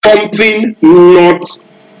something not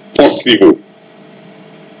possible.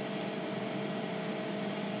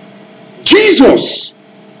 Jesus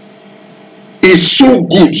is so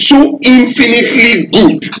good, so infinitely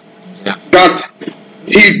good, that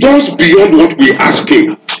he does beyond what we ask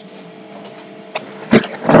him.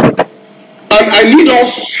 And I need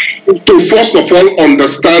us to first of all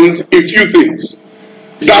understand a few things.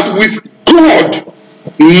 That with God,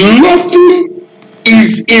 nothing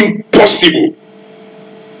is impossible.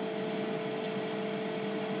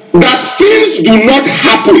 That things do not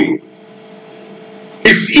happen.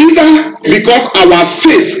 It's either because our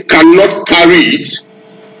faith cannot carry it,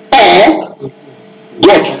 or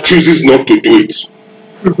God chooses not to do it.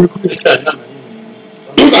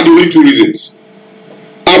 Those are the only two reasons.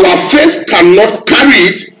 Our faith cannot carry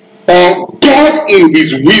it, or God in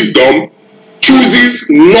his wisdom chooses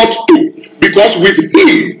not to. Because with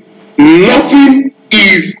him, nothing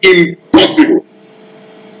is impossible.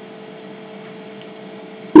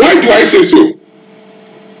 Why do I say so?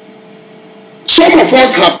 Some of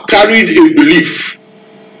us have carried a belief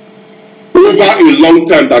over a long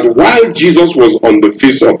time that while Jesus was on the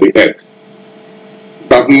face of the earth,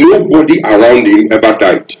 that nobody around him ever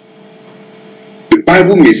died. The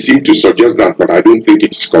Bible may seem to suggest that, but I don't think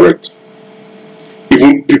it's correct.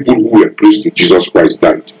 Even people who were close to Jesus Christ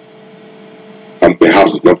died, and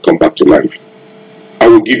perhaps did not come back to life. I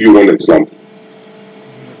will give you one example.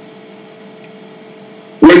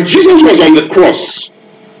 When Jesus was on the cross,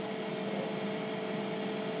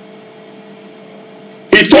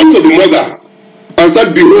 he turned to the mother and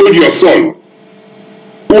said, "Behold your son."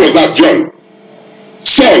 Who was that? John.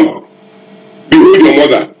 "Son, behold your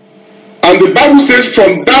mother." And the Bible says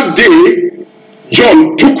from that day,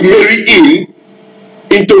 John took Mary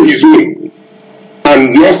into his home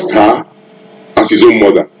and nursed her as his own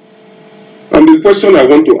mother. And the question I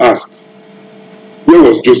want to ask, where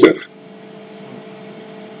was Joseph?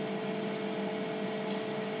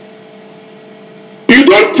 You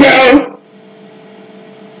don't tell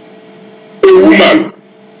a woman,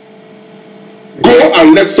 go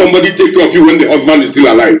and let somebody take care of you when the husband is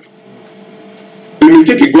still alive. They will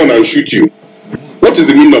take a gun and shoot you. What is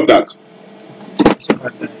the meaning of that?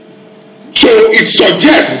 So it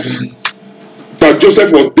suggests that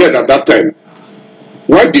Joseph was dead at that time.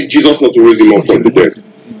 Why did Jesus not raise him up from the dead?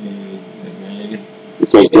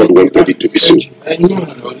 Because God wanted it to be so.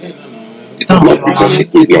 Not because he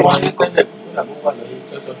could not.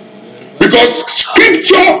 Because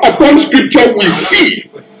scripture upon scripture we see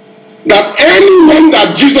that anyone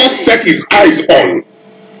that Jesus set his eyes on,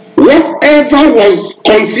 whatever was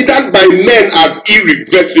considered by men as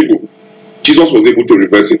irreversible, Jesus was able to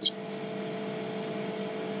reverse it.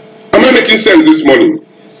 Am I making sense this morning?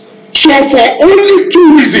 So for only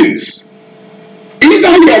two reasons,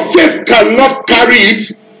 either your faith cannot carry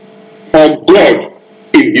it, or God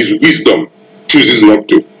in his wisdom chooses not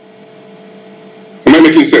to. Am I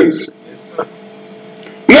making sense?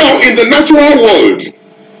 Now in the natural world,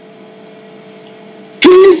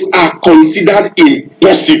 things are considered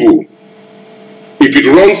impossible if it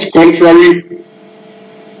runs contrary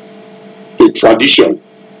to tradition,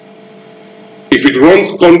 if it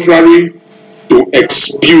runs contrary to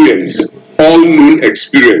experience, all known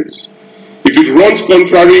experience, if it runs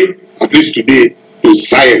contrary, at least today, to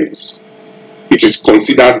science, it is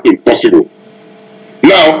considered impossible.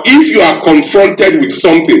 Now, if you are confronted with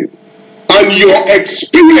something and your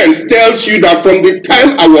experience tells you that from the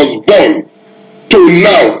time I was born to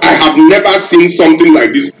now, I have never seen something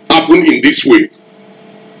like this happen in this way,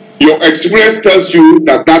 your experience tells you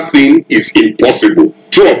that that thing is impossible.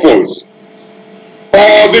 True or false?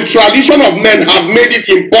 Or the tradition of men have made it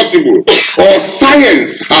impossible, or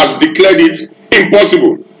science has declared it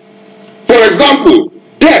impossible. For example,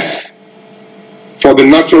 death for the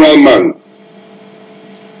natural man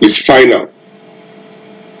is final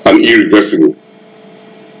and irreversible.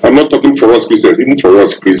 I'm not talking for us Christians, even for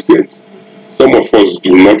us Christians. Some of us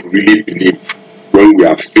do not really believe when we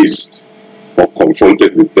are faced or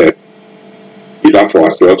confronted with death, either for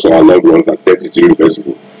ourselves or our loved ones, that death is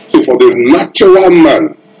irreversible. So for the natural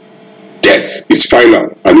man, death is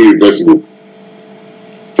final and irreversible.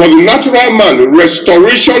 For the natural man,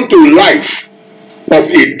 restoration to life of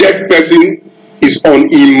a dead person is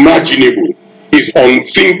unimaginable, is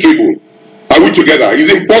unthinkable. Are we together?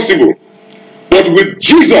 It's impossible. But with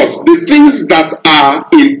Jesus, the things that are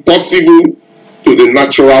impossible to the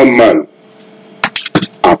natural man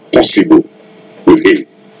are possible with him.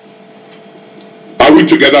 Are we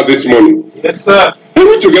together this morning? Yes, sir. Are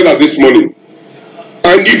we together this morning?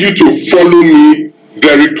 I need you to follow me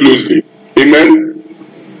very closely. Amen.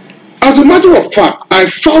 As a matter of fact, I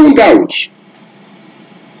found out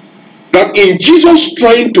that in Jesus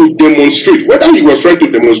trying to demonstrate, whether he was trying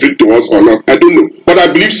to demonstrate to us or not, I don't know, but I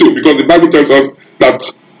believe so, because the Bible tells us that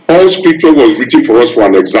all scripture was written for us for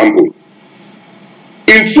an example.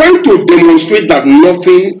 In trying to demonstrate that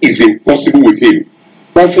nothing is impossible with him,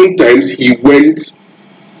 oftentimes he went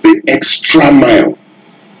the extra mile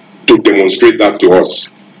to demonstrate that to us.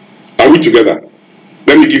 Are we together?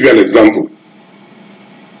 Let me give you an example.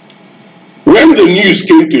 When the news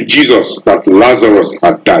came to Jesus that Lazarus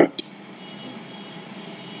had died,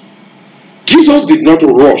 Jesus did not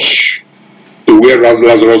rush to where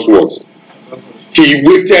Lazarus was. He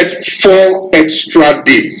waited 4 extra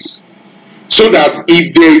days, so that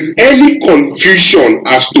if there is any confusion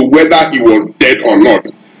as to whether he was dead or not,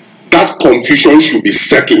 that confusion should be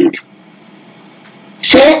settled.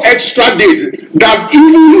 4 extra days, that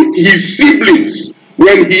even his siblings,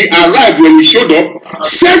 when he arrived, when he showed up,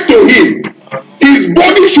 said to him, his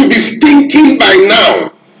body should be stinking by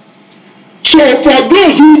now. So for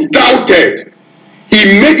those who doubted, he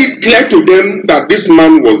made it clear to them that this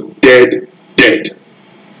man was dead.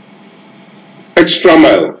 Extra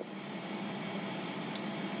mile.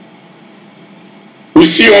 We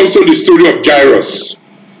see also the story of Jairus.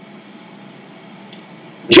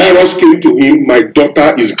 Jairus came to him, my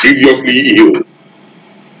daughter is grievously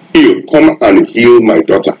ill. Come and heal my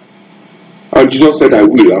daughter. And Jesus said, I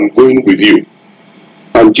will, I'm going with you.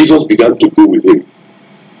 And Jesus began to go with him.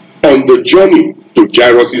 On the journey to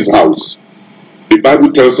Jairus' house, the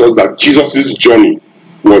Bible tells us that Jesus' journey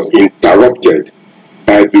was interrupted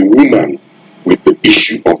by the woman with the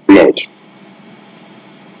issue of blood.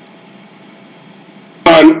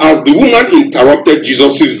 And as the woman interrupted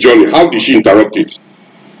Jesus' journey, how did she interrupt it?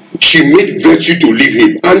 She made virtue to leave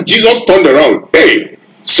him. And Jesus turned around. Hey,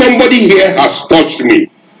 somebody here has touched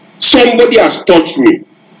me. Somebody has touched me.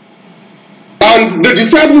 And the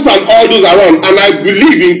disciples and all those around, and I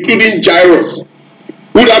believe including Jairus,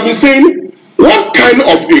 would have been saying, what kind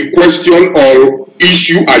of a question or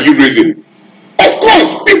issue are you raising? Of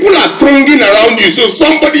course, people are thronging around you, so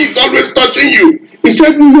somebody is always touching you. He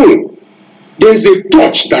said, no, there is a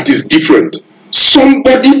touch that is different.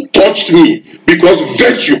 Somebody touched me because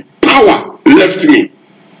virtue, power left me.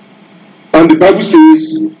 And the Bible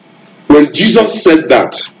says, when Jesus said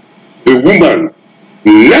that, the woman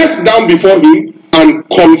knelt down before him and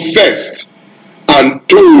confessed and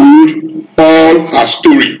told all her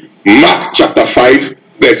story. Mark chapter 5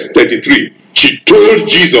 verse 33. She told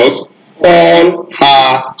Jesus all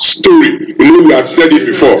her story. You know, we have said it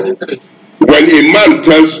before. When a man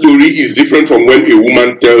tells story is different from when a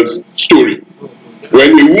woman tells story.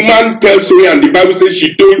 When a woman tells story and the Bible says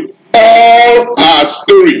she told all her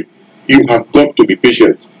story, you have got to be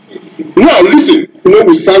patient. Now listen, you know,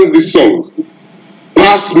 we sang this song,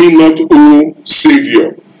 pass me not, O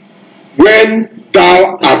Savior, when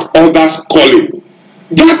thou art others calling.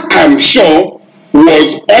 That, I am sure,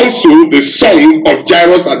 was also the song of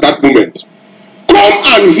Jairus at that moment. Come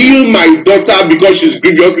and heal my daughter because she's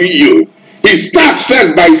grievously ill. He starts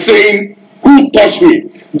first by saying, who touched me?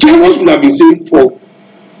 Jairus would have been saying, for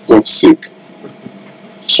God's sake,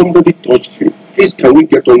 somebody touched you. Please, can we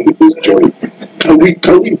get on with this journey? Can we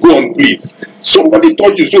go on, please? Somebody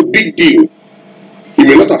touched you, so big deal. He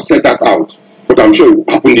may not have said that out, but I'm sure it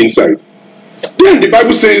happened inside. Then the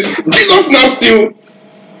Bible says, Jesus now still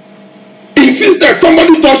insisted,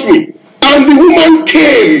 somebody touched me. And the woman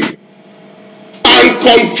came and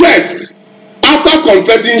confessed. After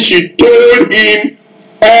confessing, she told him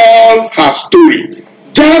all her story.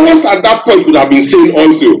 Jairus at that point would have been saying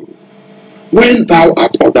also, when thou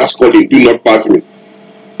art others calling, do not pass me.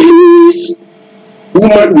 Please,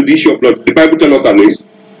 woman with the issue of blood, the Bible tells us her name.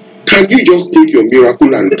 Can you just take your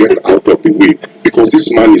miracle and get out of the way? Because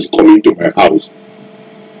this man is coming to my house.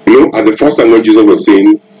 You know, at the first time when Jesus was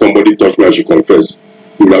saying, somebody touched me and she confessed,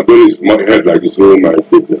 he would have done his head like this, oh my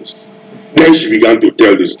goodness. Then she began to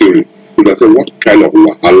tell the story. He would have said, what kind of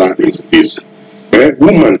wahala is this?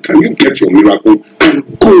 Woman, can you get your miracle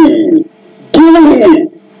and go?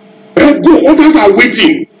 Go! Go, others are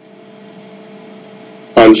waiting.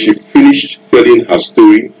 And she finished telling her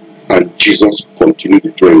story, and Jesus continued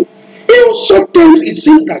the journey. You know, sometimes it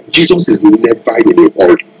seems that Jesus is never in a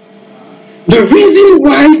hurry. The reason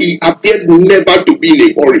why he appears never to be in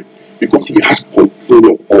a hurry, because he has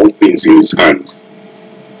control of all things in his hands.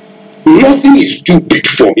 Nothing is too big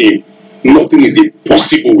for him. Nothing is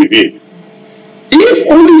impossible with him.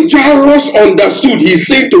 If only Jairus understood, he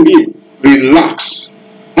said to him, relax.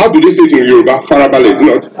 How do they say it in Yoruba? Farabale, it's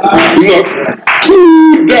not. It's not.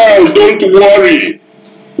 Cool down, don't worry.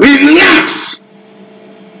 Relax.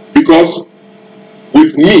 Because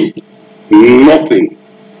with me, nothing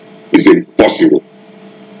is impossible.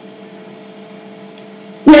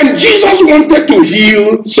 When Jesus wanted to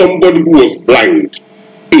heal somebody who was blind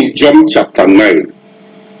in John chapter 9,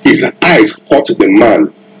 his eyes caught the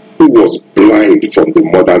man who was blind from the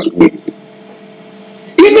mother's womb.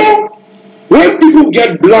 You know, when people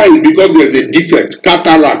get blind because there's a defect,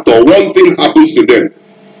 cataract, or one thing happens to them,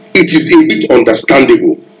 it is a bit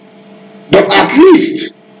understandable. But at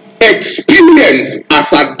least experience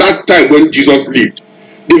as at that time when Jesus lived,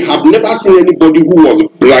 they have never seen anybody who was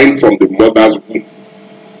blind from the mother's womb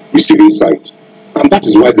receiving sight. And that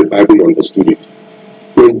is why the Bible understood it.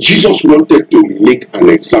 When Jesus wanted to make an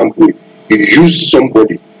example, he used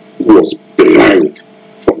somebody who was blind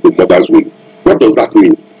from the mother's womb. What does that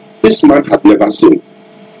mean? This man had never seen.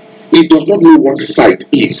 He does not know what sight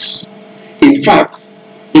is. In fact,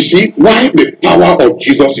 you see, why the power of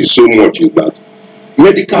Jesus is so much is that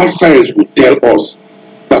medical science will tell us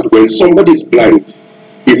that when somebody is blind,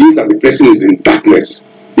 it means that the person is in darkness.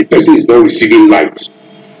 The person is not receiving light.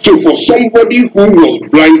 So for somebody who was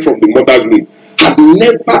blind from the mother's womb, had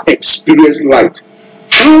never experienced light,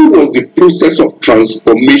 how was the process of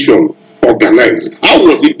transformation organized? How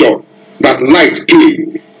was it done? That light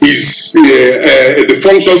came, the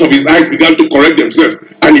functions of his eyes began to correct themselves,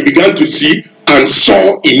 and he began to see and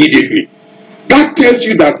saw immediately. That tells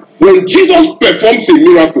you that when Jesus performs a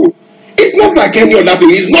miracle, it's not like any other thing.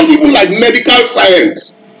 It's not even like medical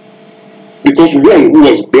science. Because one who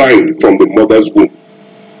was blind from the mother's womb,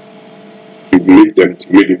 he made him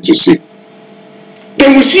to see.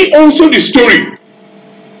 Then we see also the story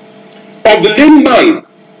of the lame man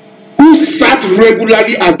who sat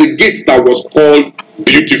regularly at the gate that was called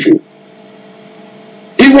Beautiful.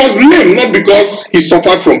 He was lame not because he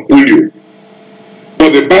suffered from polio, but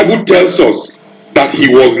the Bible tells us that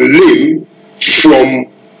he was lame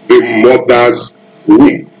from the mother's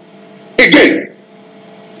womb. Again,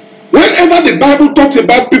 whenever the Bible talks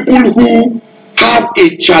about people who have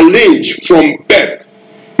a challenge from birth,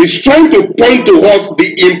 it's trying to point to us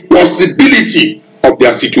the impossibility of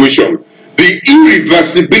their situation, the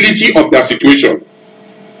irreversibility of their situation.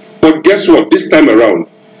 But guess what? This time around,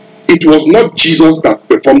 it was not Jesus that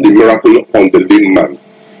performed the miracle on the lame man.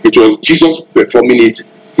 It was Jesus performing it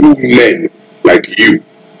through men like you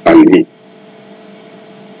and me.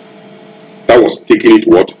 That was taking it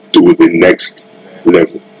what? To the next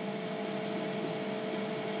level.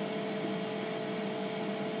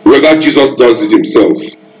 Whether Jesus does it himself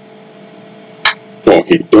or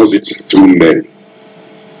he does it through men,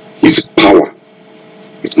 his power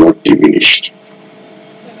is not diminished.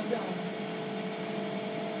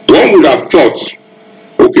 One would have thought,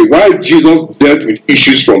 okay, while Jesus dealt with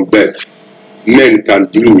issues from birth, men can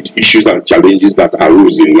deal with issues and challenges that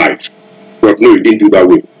arose in life. But no, he didn't do that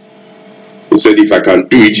way. He said, if I can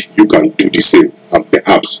do it, you can do the same, and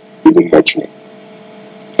perhaps even much more.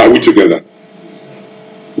 Are we together?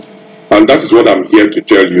 And that is what I'm here to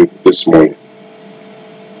tell you this morning.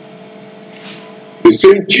 The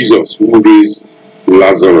same Jesus who raised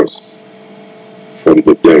Lazarus from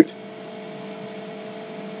the dead,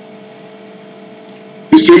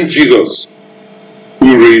 the same Jesus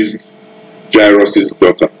who raised Jairus'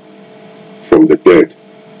 daughter from the dead,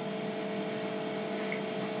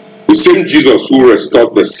 the same Jesus who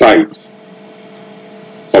restored the sight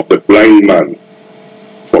of the blind man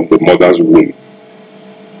from the mother's womb,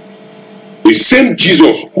 the same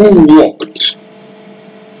Jesus who walked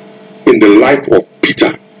in the life of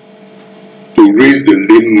Peter to raise the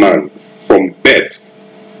lame man from birth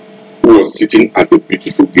who was sitting at the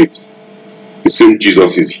beautiful gate, the same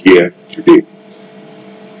Jesus is here today.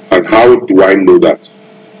 And how do I know that?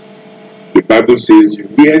 The Bible says,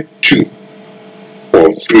 where two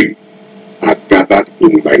or three are gathered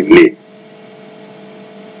in my name,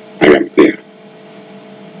 I am there.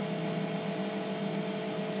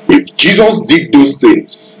 If Jesus did those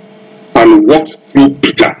things and walked through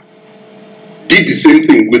Peter, did the same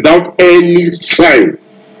thing without any sign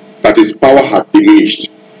that his power had diminished,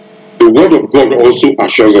 the word of God also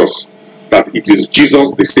assures us that it is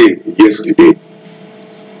Jesus the same yesterday,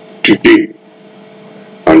 today,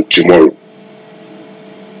 and tomorrow.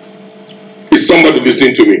 Is somebody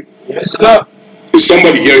listening to me? Yes, sir. Is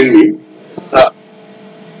somebody hearing me? Yes, sir.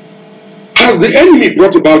 Has the enemy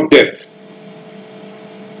brought about death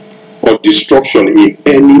or destruction in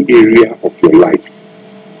any area of your life?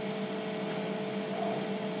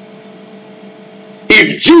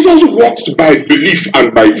 If Jesus walks by belief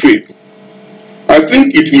and by faith, I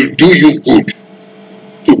think it will do you good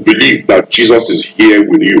to believe that Jesus is here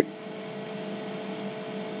with you.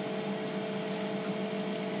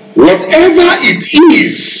 Whatever it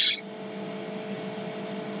is,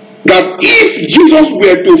 that if Jesus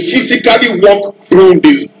were to physically walk through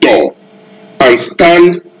this door and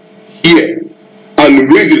stand here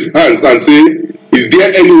and raise his hands and say, is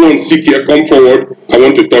there anyone sick here? Come forward. I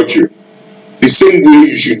want to touch you. The same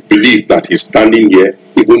way you should believe that he's standing here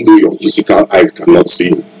even though your physical eyes cannot see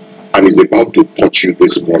him and is about to touch you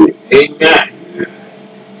this morning. Amen.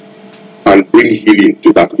 And bring healing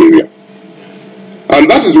to that area. And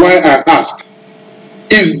that is why I ask,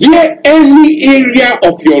 is there any area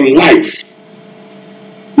of your life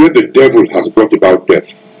where the devil has brought about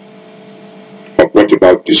death or brought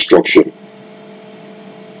about destruction?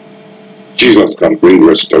 Jesus can bring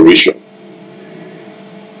restoration.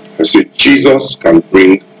 I say Jesus can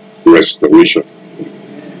bring restoration.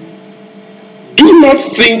 Do not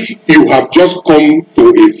think you have just come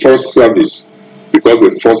to a first service because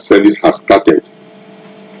the first service has started.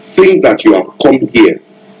 Think that you have come here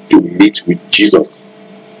to meet with Jesus,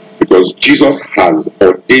 because Jesus has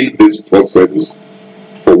ordained this first service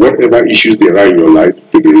for whatever issues there are in your life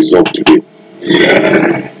to be resolved today.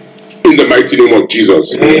 Amen. In the mighty name of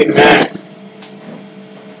Jesus. Amen.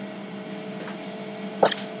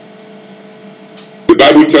 The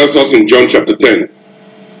Bible tells us in John chapter 10,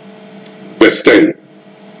 verse 10,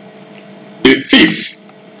 the thief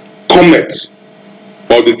cometh,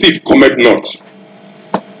 or the thief cometh not,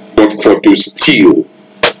 but for to steal,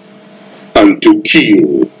 and to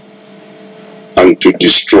kill, and to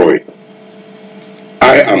destroy.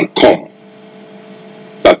 I am come,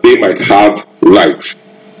 that they might have life,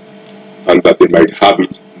 and that they might have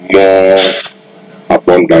it more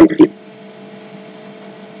abundantly.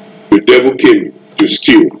 The devil came to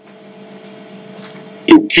steal,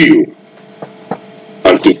 to kill,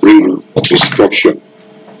 and to bring destruction.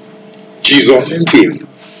 Jesus came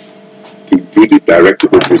to do the direct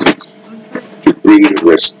opposite, to bring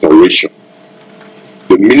restoration.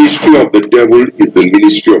 The ministry of the devil is the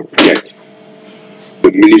ministry of death.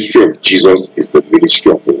 The ministry of Jesus is the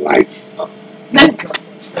ministry of life.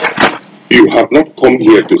 You have not come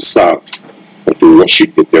here to serve or to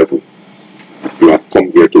worship the devil. You have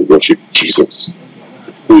come here to worship Jesus,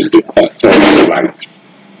 who is the author of life,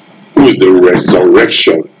 who is the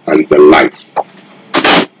resurrection and the life.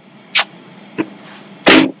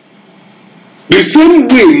 The same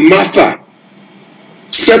way Martha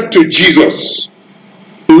said to Jesus,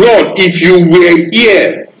 Lord, if you were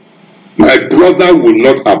here, my brother would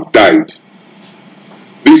not have died.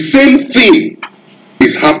 The same thing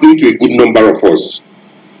is happening to a good number of us.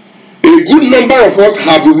 A good number of us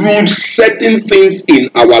have ruled certain things in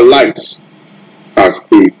our lives as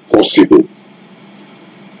impossible.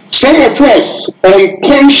 Some of us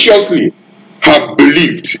unconsciously have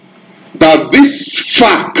believed that this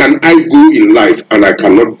far can I go in life and I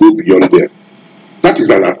cannot go beyond there. That is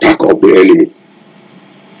an attack of the enemy.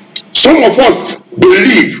 Some of us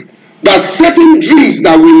believe that certain dreams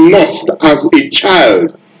that we lost as a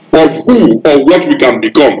child of who or what we can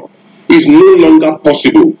become is no longer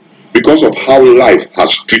possible because of how life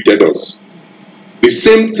has treated us. The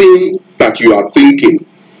same thing that you are thinking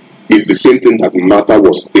is the same thing that Martha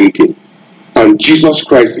was thinking. And Jesus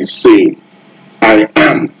Christ is saying, I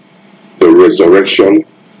am the resurrection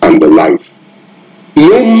and the life.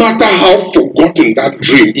 No matter how forgotten that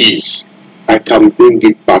dream is, I can bring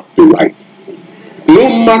it back to life. No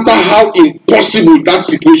matter how impossible that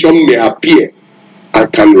situation may appear, I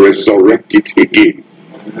can resurrect it again.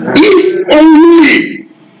 If only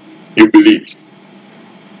you believe.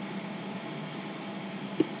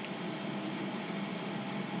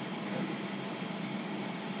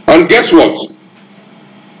 And guess what?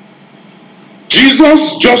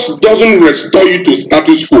 Jesus just doesn't restore you to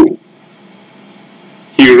status quo.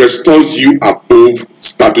 He restores you above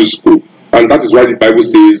status quo. And that is why the Bible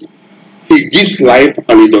says, he gives life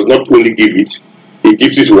and he does not only give it, he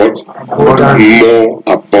gives it what? More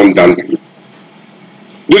abundantly.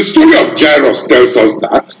 The story of Jairus tells us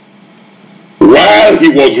that while he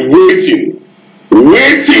was waiting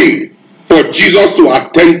for Jesus to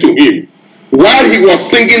attend to him, while he was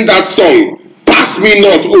singing that song, pass me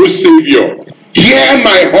not, O Savior, hear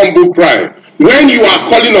my humble cry. When you are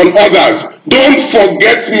calling on others, don't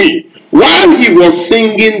forget me. While he was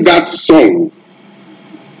singing that song,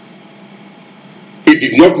 he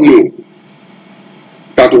did not know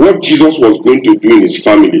that what Jesus was going to do in his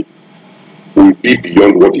family will be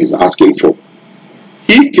beyond what he's asking for.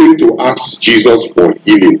 He came to ask Jesus for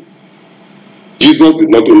healing. Jesus did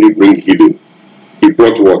not only bring healing, he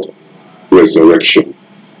brought what? Resurrection.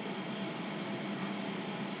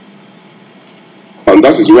 And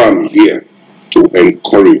that is why I'm here, to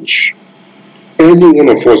encourage any one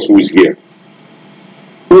of us who is here,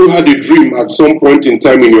 who had a dream at some point in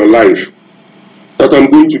time in your life that I'm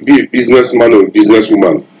going to be a businessman or a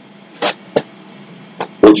businesswoman,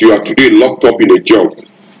 but you are today locked up in a job.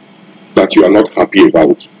 that you are not happy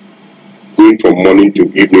about, going from morning to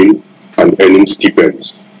evening and earning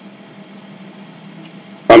stipends.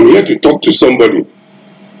 I'm here to talk to somebody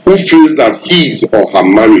who feels that his or her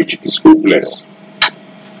marriage is hopeless.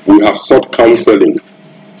 We have sought counseling.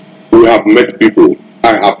 We have met people.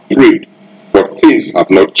 I have prayed, but things have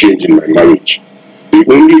not changed in my marriage. The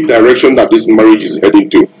only direction that this marriage is heading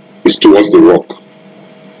to is towards the rock.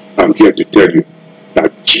 I'm here to tell you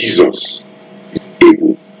that Jesus is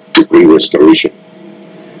able to bring restoration.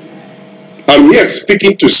 I'm here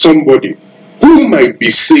speaking to somebody who might be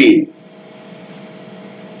saying,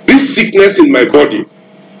 this sickness in my body,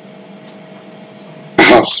 I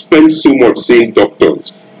have spent so much seeing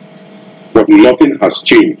doctors, but nothing has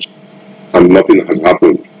changed and nothing has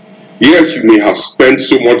happened. Yes, you may have spent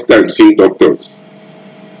so much time seeing doctors,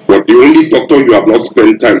 but the only doctor you have not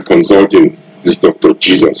spent time consulting is Dr.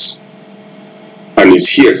 Jesus. And he's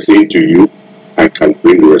here saying to you, I can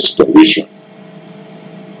bring restoration.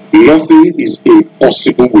 Nothing is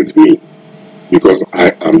impossible with me because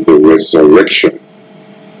I am the resurrection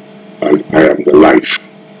and I am the life.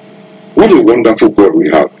 What a wonderful God we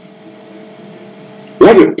have.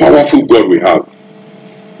 What a powerful God we have.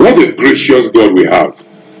 What a gracious God we have.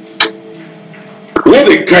 What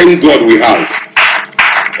a kind God we have.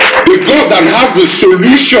 The God that has the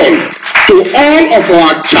solution to all of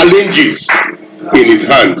our challenges in his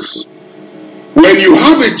hands. When you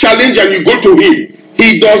have a challenge and you go to him,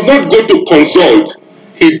 he does not go to consult.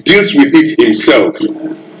 He deals with it himself.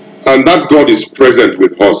 And that God is present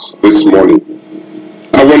with us this morning.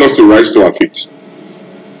 I want us to rise to our feet.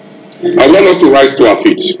 I want us to rise to our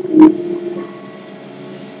feet.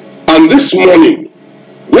 And this morning,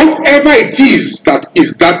 whatever it is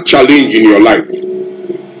that challenge in your life,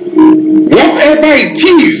 whatever it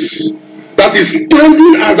is that is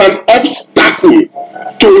standing as an obstacle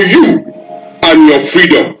to you and your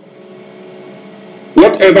freedom,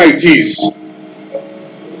 whatever it is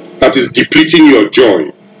that is depleting your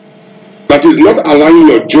joy, that is not allowing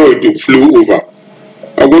your joy to flow over,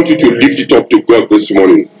 I want you to lift it up to God this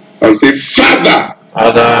morning and say, Father,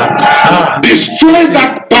 destroy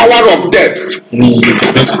that power of death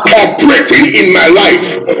operating in my life.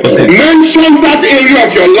 Mention that area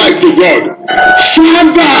of your life to God.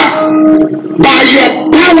 Father, by your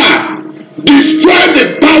power, destroy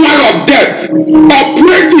the power of death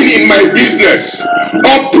operating in my business,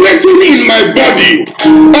 operating in my body,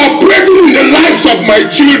 operating in the lives of my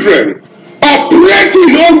children,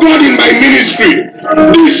 operating, oh God, in my ministry.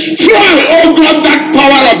 Destroy, oh God, that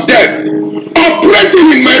power of death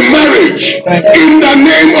operating in my marriage in the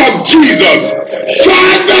name of Jesus.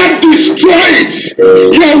 Father, destroy it.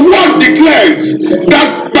 Your word declares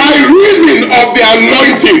that by reason of the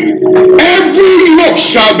anointing, every yoke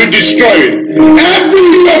shall be destroyed. Every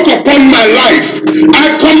yoke upon my life,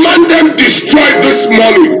 I command them destroyed this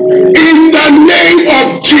morning in the name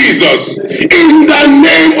of Jesus. In the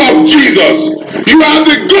name of Jesus. You are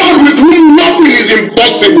the God with whom nothing is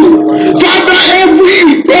impossible. Father, every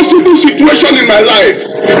impossible situation in my life,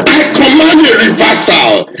 I command a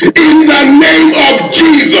reversal in the name of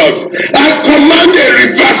Jesus. I command a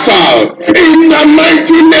reversal in the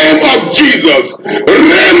mighty name of Jesus.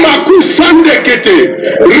 Remakusandekete,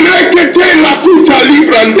 rekete lakuta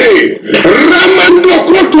librande, ramando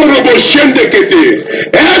kotorobo shendekete.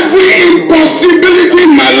 Every impossibility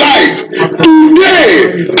in my life,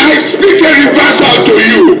 today I speak a reversal to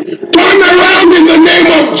you. Turn around in the name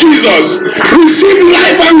of Jesus. Receive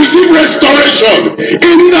life and receive restoration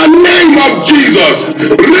in the name of Jesus.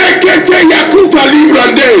 Rekete yakuta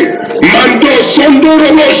librande, mando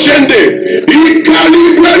sondorobo shende,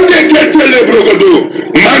 ikalibrande kete lebrogodo,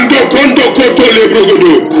 mando kondo koto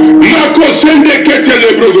lebrogodo, mako sende kete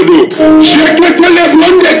lebrogodo, shekete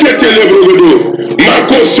lebronde kete lebrogodo,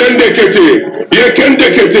 mako sende kete. I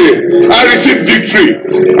receive victory.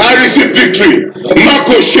 I receive victory.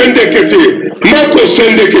 Mako shendekete. Mako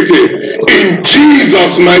sendekete. In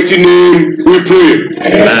Jesus' mighty name we pray.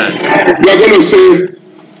 Amen. We are going to say,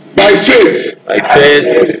 by faith. By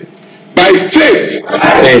faith. By faith.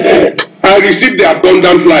 By faith. I receive the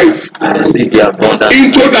abundant life. I receive the abundant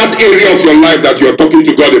into that area of your life that you are talking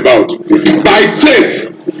to God about. By faith,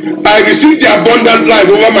 I receive the abundant life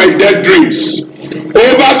over my dead dreams.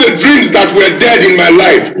 Over the dreams that were dead in my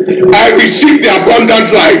life, I receive the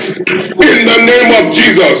abundant life in the name of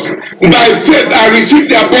Jesus. By faith, I receive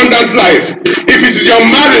the abundant life. If it is your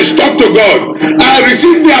marriage, talk to God. I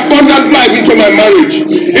receive the abundant life into my marriage.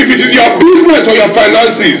 If it is your business or your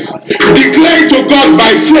finances, declare to God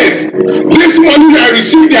by faith. This morning I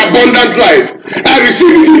receive the abundant life. I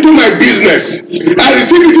receive it into my business. I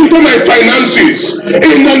receive it into my finances.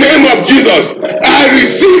 In the name of Jesus, I I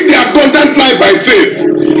receive the abundant life by faith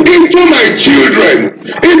into my children,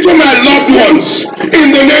 into my loved ones.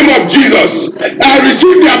 In the name of Jesus, I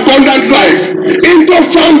receive the abundant life into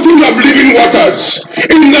fountain of living waters.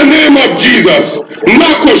 In the name of Jesus,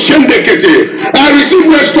 Marco Shendekete, I receive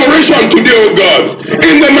restoration today, O God.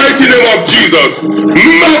 In the mighty name of Jesus,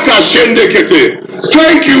 Maka Shendekete.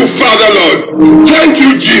 Thank you, Father Lord. Thank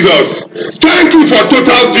you, Jesus. Thank you for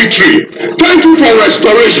total victory. Thank you for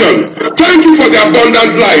restoration. Thank you for the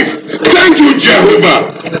abundant life. Thank you,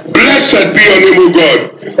 Jehovah. Blessed be your name, O God.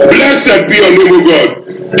 Blessed be your name, O God.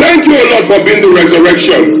 Thank you, O Lord, for being the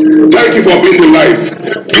resurrection. Thank you for being the life.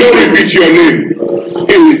 Glory be to your name.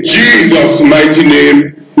 In Jesus' mighty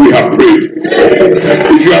name, we have prayed.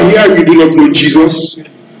 If you are here and you do not know Jesus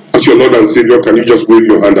as your Lord and Savior, can you just wave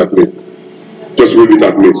your hand at me? Just wave it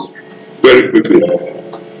at me very quickly.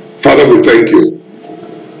 Father, we thank you.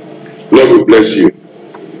 Lord, we bless you.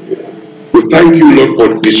 We thank you, Lord,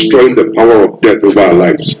 for destroying the power of death over our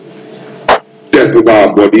lives, death over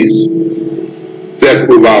our bodies, death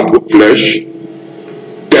over our flesh,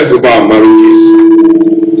 death over our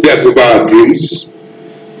marriages, death over our dreams,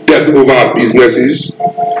 death over our businesses,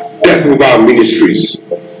 death over our ministries,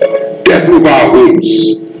 death over our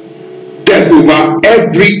homes, death over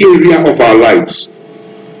every area of our lives.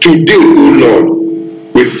 Today, O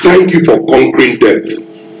Lord, we thank you for conquering death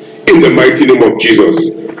in the mighty name of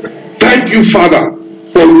Jesus. Thank you, Father,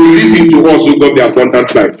 for releasing to us, O God, the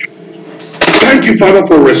abundant life. Thank you, Father,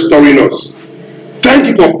 for restoring us. Thank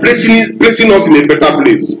you for placing us in a better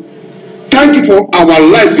place. Thank you for our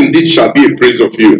lives indeed shall be a praise of you.